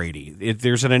Tom Brady.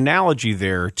 There's an analogy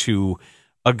there to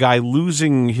a guy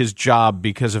losing his job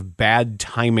because of bad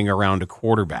timing around a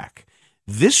quarterback.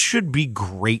 This should be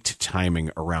great timing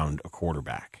around a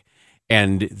quarterback.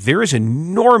 And there is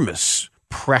enormous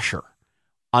pressure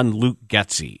on Luke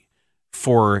Getsy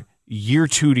for year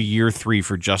 2 to year 3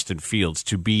 for Justin Fields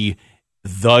to be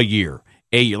the year.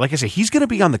 Like I said, he's going to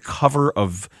be on the cover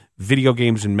of video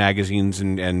games and magazines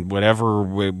and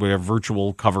whatever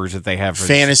virtual covers that they have. For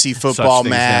Fantasy football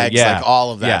mags, like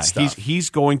all of that stuff. He's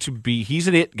going to be, he's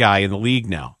an it guy in the league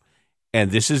now.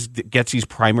 And this is Getsy's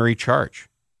primary charge.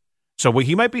 So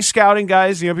he might be scouting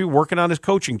guys, be working on his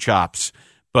coaching chops,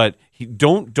 but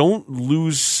don't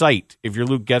lose sight, if you're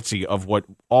Luke Getsy, of what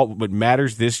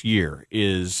matters this year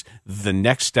is the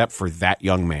next step for that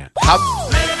young man. You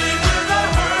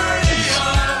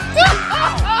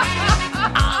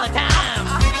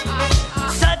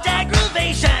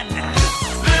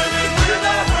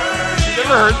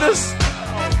ever heard this?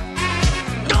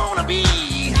 Gonna be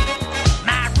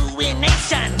my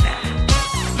ruination.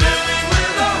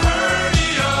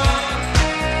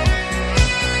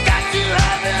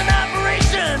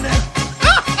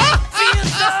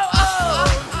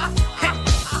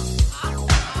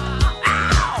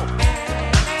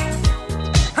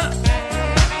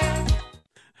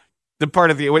 The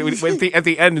part of at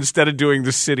the end, instead of doing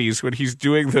the cities, when he's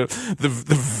doing the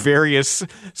various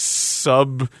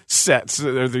subsets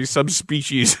or the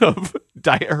subspecies of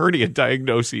hernia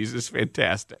diagnoses, is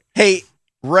fantastic. Hey,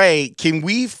 Ray, can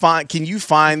you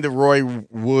find the Roy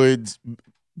Woods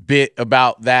bit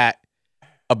about that,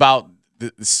 about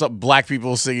some black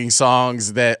people singing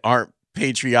songs that aren't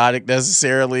patriotic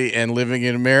necessarily and living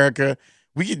in America?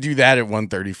 We could do that at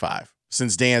 135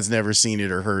 since Dan's never seen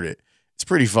it or heard it. It's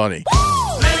pretty funny.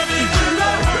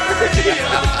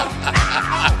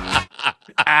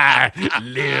 I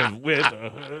live with a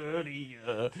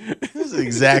hernia. This is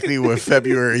exactly what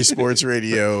February sports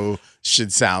radio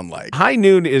should sound like. High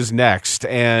Noon is next,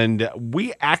 and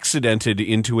we accidented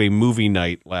into a movie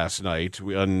night last night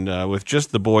with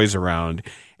just the boys around,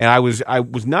 and I was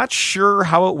not sure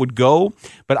how it would go,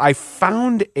 but I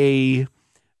found a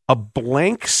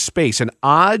blank space, an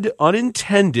odd,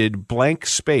 unintended blank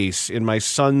space in my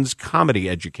son's comedy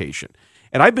education.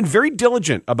 And I've been very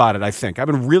diligent about it, I think. I've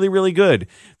been really, really good.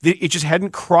 It just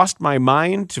hadn't crossed my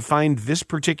mind to find this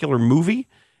particular movie.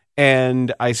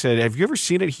 And I said, have you ever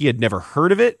seen it? He had never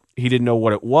heard of it. He didn't know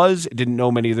what it was. Didn't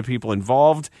know many of the people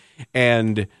involved,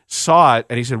 and saw it.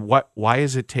 And he said, why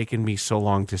is it taking me so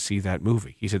long to see that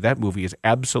movie? He said, that movie is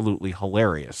absolutely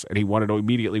hilarious. And he wanted to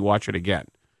immediately watch it again.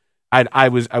 I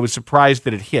was surprised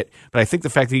that it hit, but I think the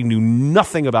fact that he knew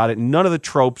nothing about it, none of the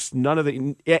tropes, none of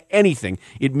the anything,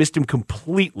 it missed him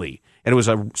completely, and it was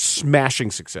a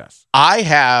smashing success. I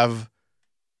have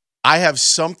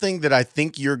something that I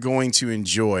think you're going to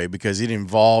enjoy because it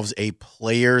involves a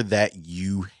player that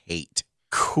you hate.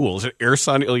 Cool. Is it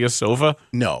Ersan Ilyasova?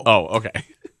 No. Oh, okay.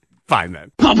 Fine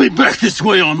then. I'll be back this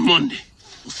way on Monday.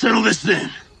 We'll settle this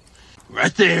then.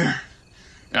 Right there,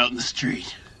 out in the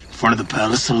street. Front of the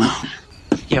Palace Saloon.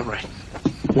 Yeah, right.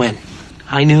 When?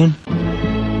 High noon?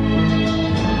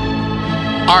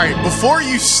 All right, before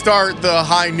you start the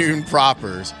High Noon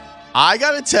propers, I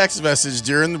got a text message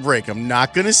during the break. I'm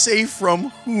not going to say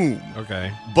from whom.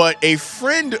 Okay. But a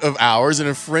friend of ours and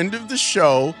a friend of the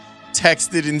show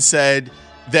texted and said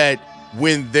that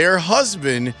when their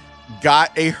husband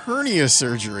got a hernia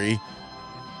surgery,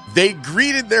 they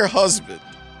greeted their husband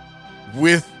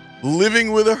with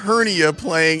living with a hernia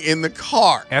playing in the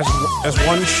car. As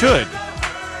one should.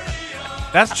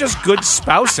 That's just good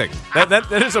spousing.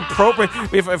 That is appropriate.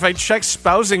 If I check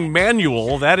spousing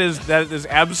manual, that is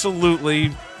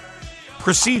absolutely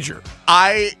procedure.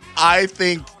 I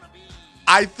think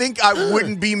I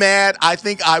wouldn't be mad. I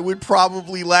think I would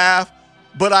probably laugh,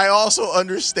 but I also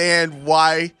understand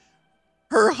why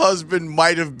her husband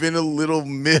might have been a little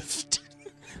miffed.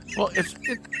 Well, it's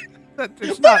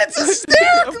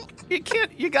hysterical.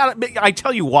 You got it. I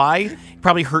tell you why. It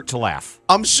probably hurt to laugh.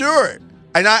 I'm sure.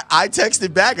 And I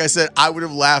texted back. I said I would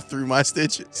have laughed through my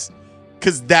stitches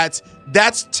because that's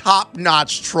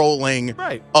top-notch trolling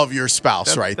of your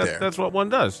spouse there. That's what one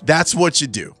does. That's what you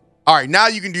do. All right, now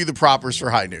you can do the propers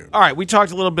for High Noon. All right, we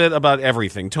talked a little bit about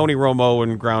everything. Tony Romo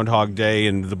and Groundhog Day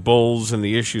and the Bulls and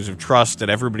the issues of trust,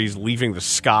 and everybody's leaving the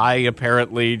sky,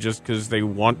 apparently, just because they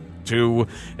want to.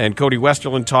 And Cody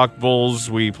Westerland talked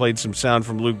Bulls. We played some sound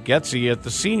from Luke Getsy at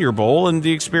the Senior Bowl and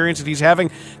the experience that he's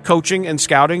having coaching and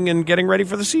scouting and getting ready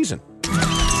for the season.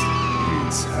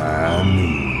 It's High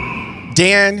Noon.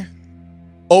 Dan,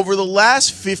 over the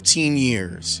last 15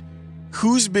 years,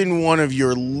 who's been one of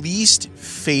your least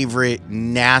favorite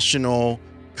national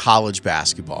college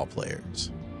basketball players?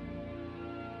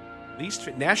 Least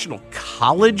national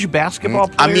college basketball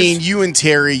players? I mean, you and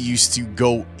Terry used to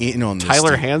go in on this.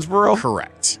 Tyler Hansborough?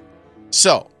 Correct.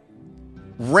 So,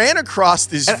 ran across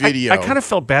this video. I kind of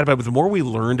felt bad about it, but the more we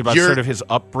learned about sort of his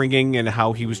upbringing and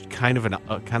how he was kind of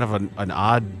an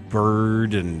odd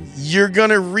bird, and you're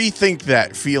gonna rethink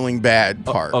that feeling bad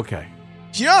part. Okay.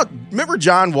 You know, remember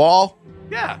John Wall?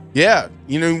 Yeah. Yeah.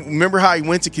 You know, remember how he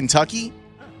went to Kentucky?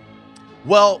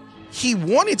 Well, he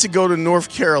wanted to go to North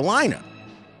Carolina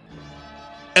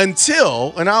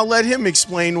until, and I'll let him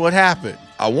explain what happened.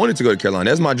 I wanted to go to Carolina.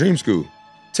 That's my dream school.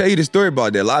 Tell you the story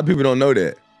about that. A lot of people don't know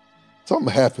that.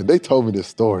 Something happened. They told me this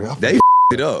story. They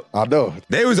it up. I know.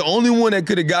 They was the only one that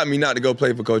could have got me not to go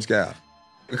play for Coach Cal.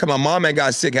 Because my mom had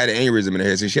got sick, had an aneurysm in her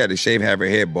head, so she had to shave half her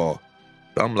head bald.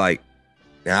 So I'm like,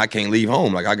 now I can't leave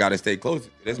home. Like, I got to stay close.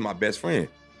 That's my best friend.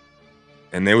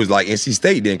 And there was like NC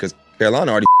State then, because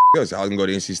Carolina already us. So I was going to go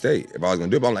to NC State if I was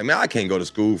going to do it. But I'm like, man, I can't go to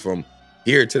school from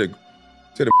here to the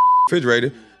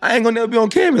refrigerator. I ain't going to never be on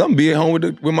campus. I'm going to be at home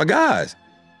with my guys.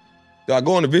 So I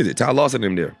go on a visit. Tyler Lawson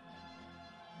them there.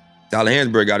 Tyler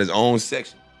Hansborough got his own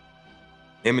section.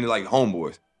 Him and like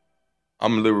homeboys.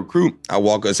 I'm a little recruit. I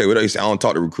walk up and say, what up? He said, I don't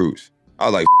talk to recruits. I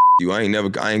was like, you. I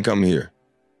ain't coming here.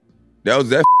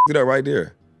 That it up right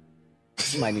there.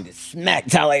 You might need to smack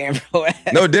Tyler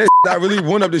Hansborough. No, I really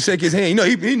went up to shake his hand. You know,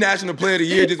 he National Player of the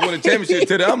Year, just won a championship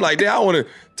today. I'm like, I want to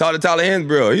talk to Tyler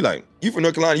Hansborough. He like, you from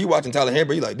North Carolina, you watching Tyler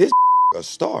Hansborough. He like, this a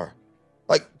star.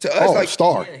 Like to us, like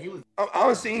star.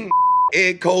 I've seen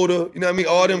Ed Coda, you know what I mean?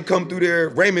 All them come through there,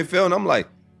 Raymond Felton. I'm like,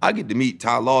 I get to meet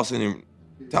Ty Lawson and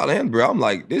Tyler Hansbrough. I'm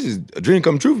like, this is a dream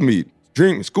come true for me.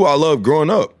 Dream school I loved growing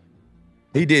up.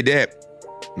 He did that.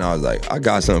 And I was like, I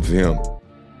got something for him.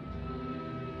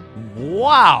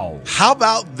 Wow. How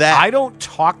about that? I don't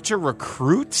talk to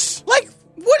recruits? Like,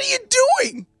 what are you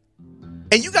doing?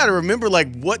 And you got to remember,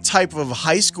 like, what type of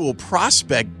high school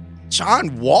prospect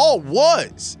John Wall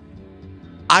was.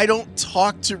 I don't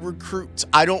talk to recruits.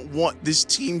 I don't want this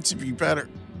team to be better.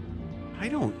 I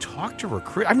don't talk to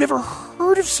recruits. I've never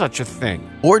heard of such a thing.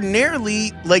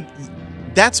 Ordinarily, like,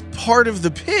 that's part of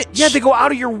the pitch. Yeah, they go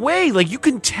out of your way. Like, you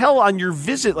can tell on your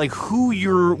visit, like,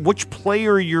 which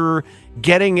player you're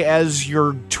getting as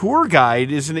your tour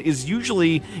guide is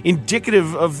usually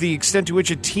indicative of the extent to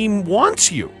which a team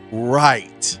wants you.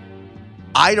 Right.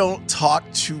 I don't talk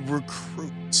to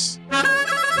recruits. Fine.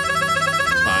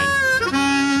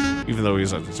 Even though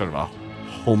he's a sort of a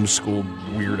homeschool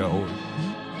weirdo.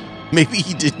 Maybe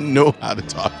he didn't know how to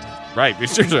talk to them. Right.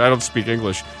 Seriously, I don't speak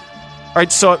English. All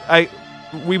right, so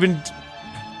we've been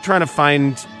trying to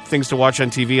find things to watch on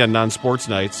TV on non-sports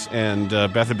nights, and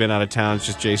Beth had been out of town. It's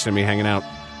just Jason and me hanging out.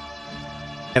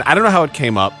 And I don't know how it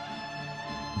came up,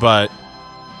 but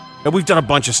we've done a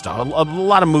bunch of stuff, a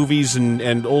lot of movies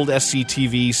and old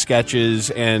SCTV sketches,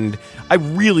 and I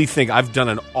really think I've done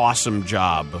an awesome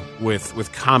job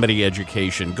with comedy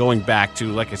education, going back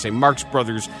to, like I say, Marx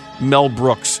Brothers, Mel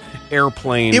Brooks,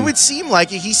 Airplane. It would seem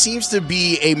like it. He seems to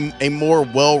be a more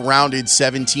well-rounded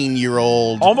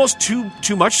 17-year-old. Almost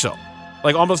too much so.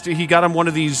 Like, almost, he got on one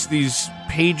of these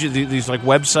pages, these like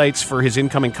websites for his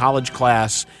incoming college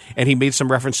class, and he made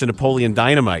some reference to Napoleon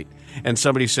Dynamite. And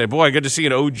somebody said, boy, good to see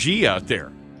an OG out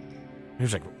there. He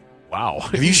was like, wow.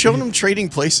 Have you shown him Trading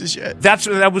Places yet? That's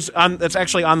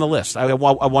actually on the list. I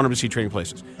want him to see Trading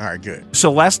Places. All right, good.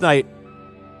 So last night,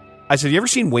 I said, you ever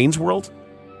seen Wayne's World?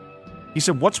 He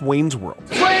said, what's Wayne's World?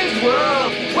 Wayne's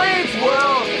World! Wayne's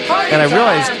World! And I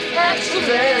realized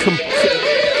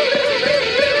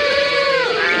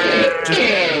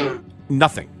just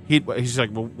nothing. He's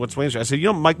like, well, what's Wayne's World? I said,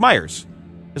 Mike Myers.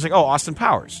 He's like, oh, Austin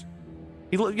Powers.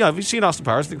 Have you seen Austin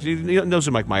Powers? He knows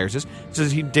who Mike Myers is. He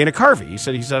says, Dana Carvey. He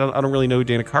said, I don't really know who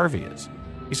Dana Carvey is.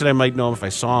 He said, I might know him if I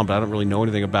saw him, but I don't really know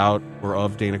anything about or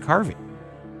of Dana Carvey.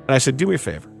 And I said, do me a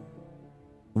favor.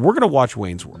 We're going to watch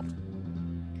Wayne's World.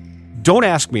 Don't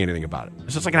ask me anything about it.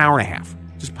 It's like an hour and a half.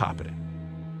 Just pop it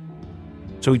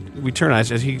in. So we turn on. I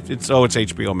said, it's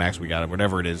HBO Max. We got it.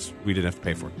 Whatever it is, we didn't have to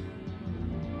pay for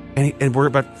it. And we're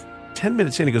about 10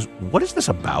 minutes in. He goes, what is this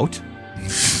about?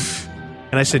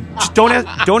 And I said, just don't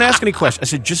ask any questions. I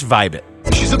said, just vibe it.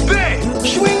 She's a bitch!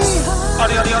 Swing!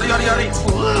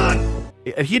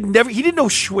 And he didn't know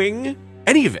Schwing,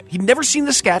 any of it. He'd never seen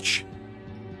the sketch.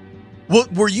 Well,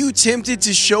 were you tempted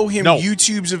to show him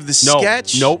YouTubes of the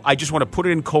sketch? No, I just want to put it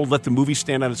in cold, let the movie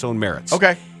stand on its own merits.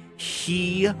 Okay.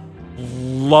 He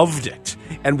loved it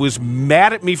and was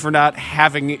mad at me for not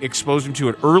having exposed him to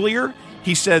it earlier.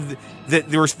 He said that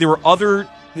there were other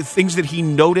things that he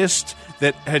noticed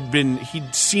that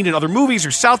he'd seen in other movies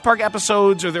or South Park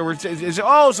episodes, or there were,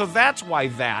 so that's why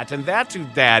that, and that's who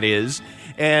that is.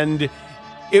 And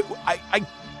I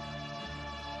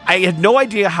had no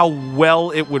idea how well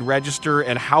it would register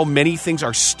and how many things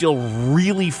are still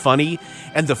really funny.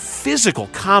 And the physical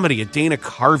comedy of Dana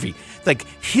Carvey, like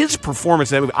his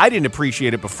performance in that movie, I didn't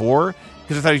appreciate it before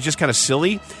because I thought he was just kind of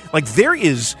silly. Like there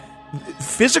is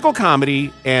physical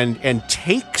comedy and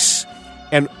takes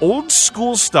and old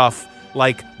school stuff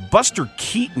like Buster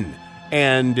Keaton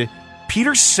and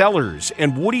Peter Sellers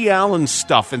and Woody Allen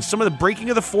stuff and some of the breaking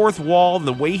of the fourth wall and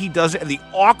the way he does it and the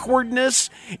awkwardness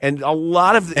and a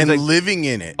lot of and living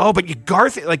in it. Oh, but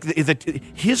Garth, like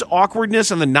his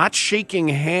awkwardness and the not shaking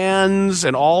hands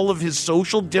and all of his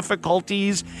social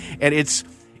difficulties, and it's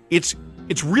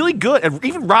really good. And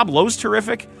even Rob Lowe's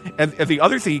terrific. And the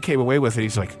other thing he came away with, and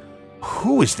he's like,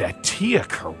 who is that Tia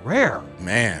Carrere?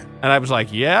 Man. And I was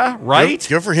like, yeah, right?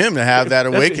 Good for him to have that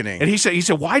awakening. And he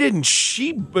said, why didn't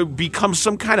she become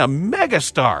some kind of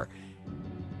megastar?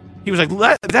 He was like,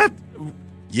 that.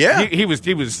 Yeah. He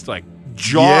was like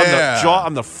jaw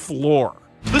on the floor.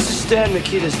 This is Stan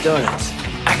Mikita's Donuts.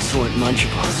 Excellent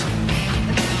Munchables.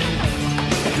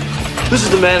 This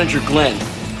is the manager, Glenn.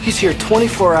 He's here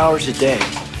 24 hours a day.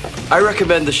 I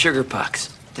recommend the Sugar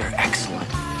Pucks. They're excellent.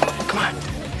 Come on.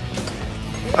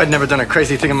 I'd never done a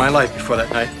crazy thing in my life before that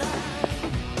night.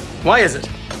 Why is it?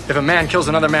 If a man kills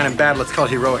another man in battle, it's called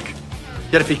heroic.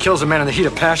 Yet if he kills a man in the heat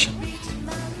of passion,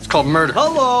 it's called murder.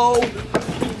 Hello!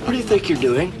 What do you think you're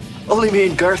doing? Only me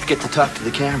and Garth get to talk to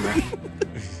the camera.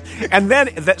 And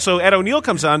then, so Ed O'Neill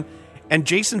comes on, and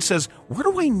Jason says, where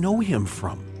do I know him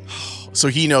from? So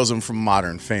he knows him from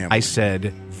Modern Family. I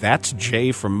said, that's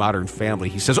Jay from Modern Family.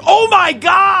 He says, oh my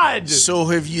God! So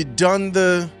have you done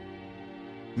the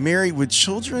Married with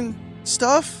Children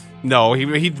stuff? No,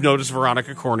 he noticed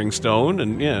Veronica Corningstone,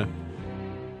 and yeah.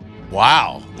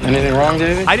 Wow. Anything wrong,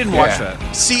 David? I didn't watch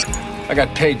that. See, I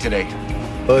got paid today.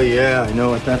 Oh, yeah, I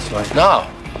know what that's like. No,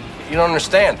 you don't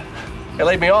understand. They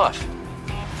laid me off.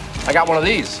 I got one of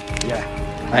these. Yeah,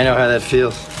 I know how that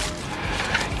feels.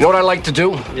 You know what I'd like to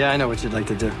do? Yeah, I know what you'd like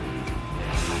to do.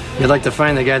 You'd like to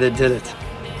find the guy that did it.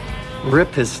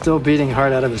 Rip his still beating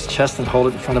heart out of his chest and hold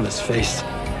it in front of his face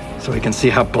so he can see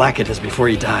how black it is before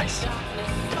he dies.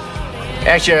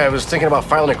 Actually, I was thinking about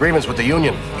filing agreements with the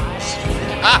union.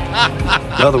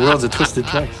 Well, the world's a twisted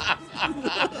place.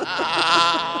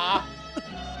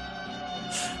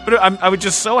 But I was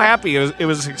just so happy it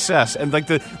was a success. And like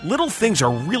the little things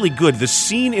are really good. The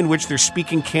scene in which they're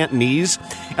speaking Cantonese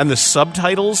and the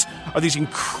subtitles are these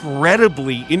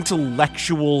incredibly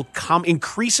intellectual,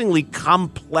 increasingly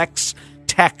complex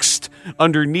text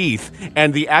underneath.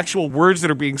 And the actual words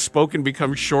that are being spoken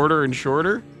become shorter and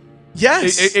shorter.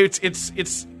 Yes.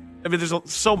 It's I mean, there's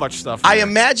so much stuff. I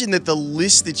imagine that the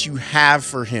list that you have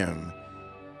for him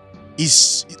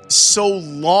is so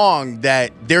long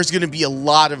that there's going to be a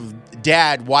lot of,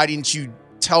 Dad, why didn't you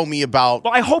tell me about...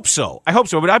 Well, I hope so.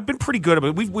 But I've been pretty good about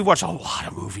it. We've watched a lot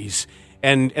of movies,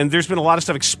 and there's been a lot of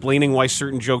stuff explaining why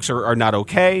certain jokes are not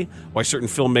okay, why certain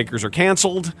filmmakers are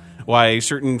canceled, why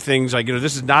certain things, like,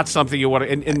 this is not something you want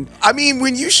to... And I mean,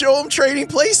 when you show him Trading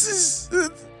Places...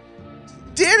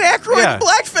 Dan Aykroyd in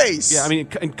blackface. Yeah, I mean,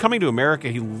 in Coming to America,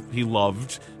 he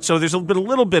loved. So there's been a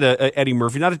little bit of Eddie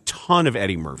Murphy, not a ton of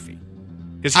Eddie Murphy.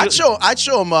 I'd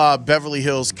show him Beverly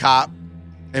Hills Cop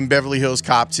and Beverly Hills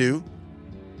Cop 2.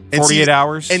 48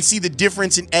 Hours. And see the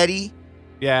difference in Eddie.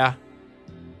 Yeah.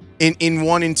 In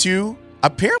 1 and 2.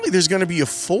 Apparently there's going to be a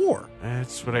 4.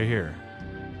 That's what I hear.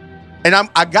 And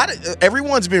I got it.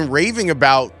 Everyone's been raving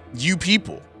about You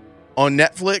People on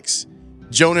Netflix.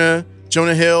 Jonah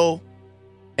Hill.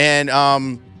 And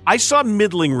I saw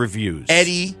middling reviews.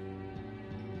 Eddie,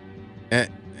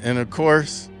 and of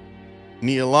course,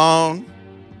 Nia Long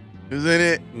is in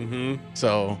it. Mm-hmm.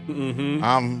 So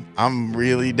I'm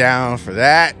really down for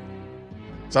that.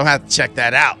 So I'm gonna have to check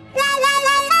that out.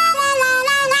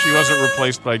 She wasn't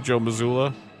replaced by Joe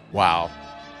Mazzulla. Wow.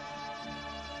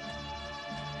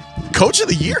 Coach of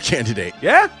the Year candidate.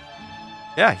 Yeah.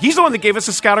 He's the one that gave us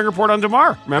a scouting report on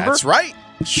DeMar. Remember? That's right.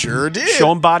 Sure did.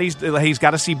 Show him bodies. He's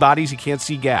got to see bodies. He can't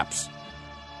see gaps.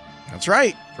 That's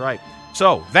right. That's right.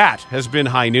 So that has been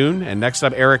High Noon. And next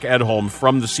up, Eric Edholm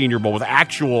from the Senior Bowl with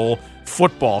actual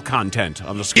football content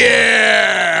on the screen.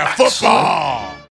 Yeah, football.